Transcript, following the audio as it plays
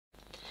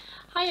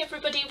Hi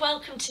everybody,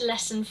 welcome to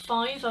lesson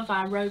 5 of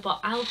our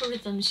robot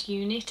algorithms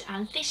unit,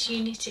 and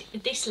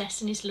this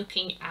lesson is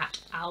looking at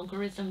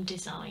algorithm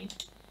design.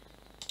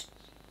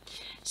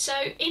 So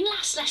in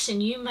last lesson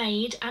you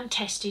made and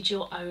tested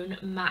your own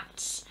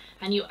maths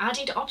and you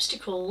added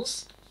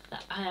obstacles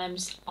that,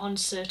 on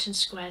certain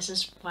squares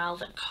as well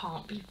that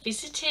can't be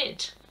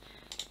visited.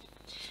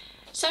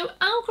 So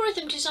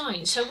algorithm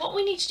design, so what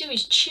we need to do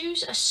is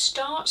choose a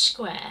start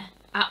square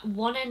at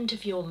one end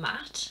of your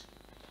mat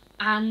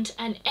and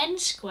an end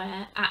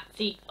square at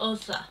the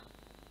other.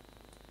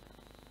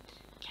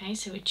 Okay,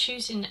 so we're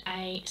choosing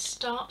a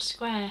start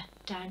square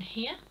down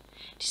here.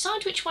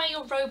 Decide which way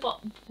your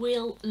robot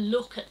will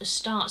look at the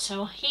start.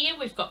 So here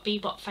we've got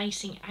Bbot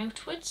facing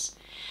outwards,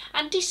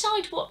 and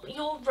decide what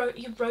your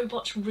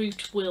robot's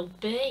route will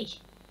be.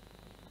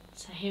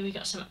 So here we've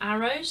got some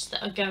arrows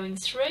that are going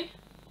through,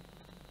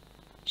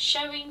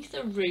 showing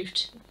the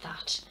route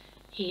that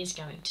he is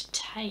going to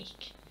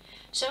take.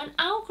 So an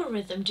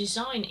algorithm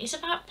design is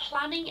about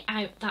planning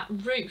out that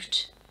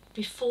route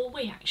before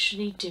we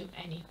actually do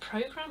any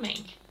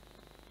programming.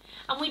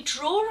 And we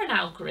draw an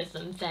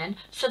algorithm then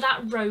for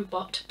that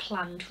robot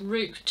planned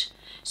route.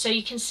 So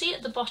you can see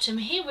at the bottom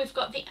here we've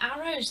got the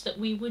arrows that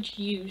we would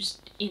use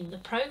in the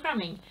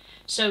programming.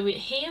 So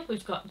here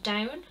we've got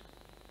down,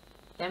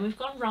 then we've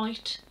gone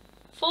right,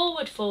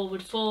 forward,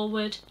 forward,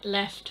 forward,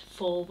 left,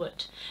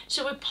 forward.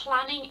 So we're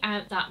planning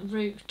out that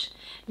route.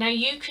 Now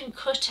you can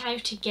cut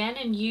out again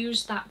and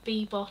use that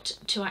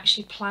Bbot to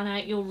actually plan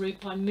out your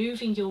route by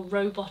moving your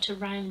robot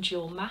around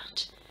your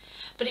mat.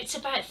 But it's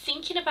about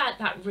thinking about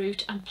that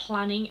route and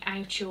planning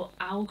out your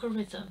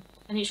algorithm.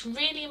 And it's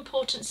really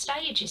important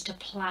stage is to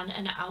plan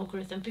an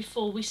algorithm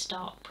before we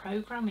start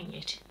programming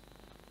it.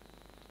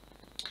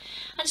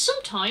 And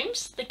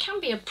sometimes there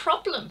can be a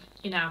problem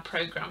in our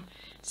program.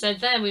 So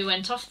there we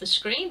went off the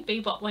screen,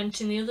 Bbot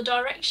went in the other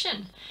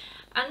direction.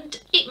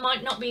 And it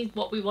might not be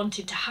what we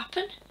wanted to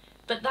happen,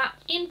 but that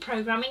in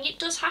programming it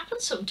does happen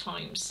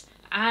sometimes.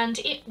 And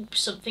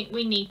it's something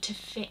we need to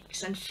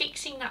fix, and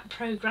fixing that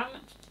program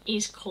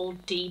is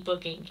called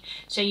debugging.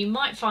 So you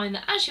might find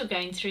that as you're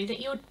going through that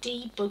you're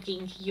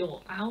debugging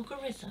your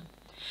algorithm.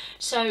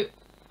 So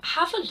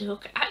have a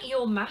look at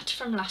your mat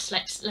from last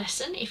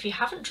lesson if you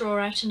haven't, draw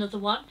out another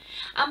one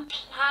and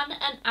plan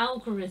an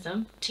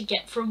algorithm to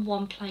get from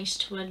one place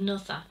to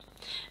another,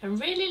 and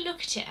really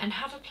look at it and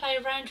have a play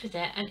around with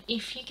it, and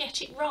if you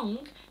get it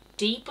wrong,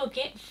 debug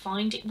it,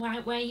 find it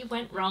where you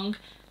went wrong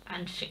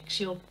and fix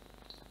your...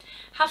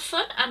 Have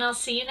fun, and I'll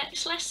see you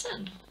next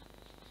lesson.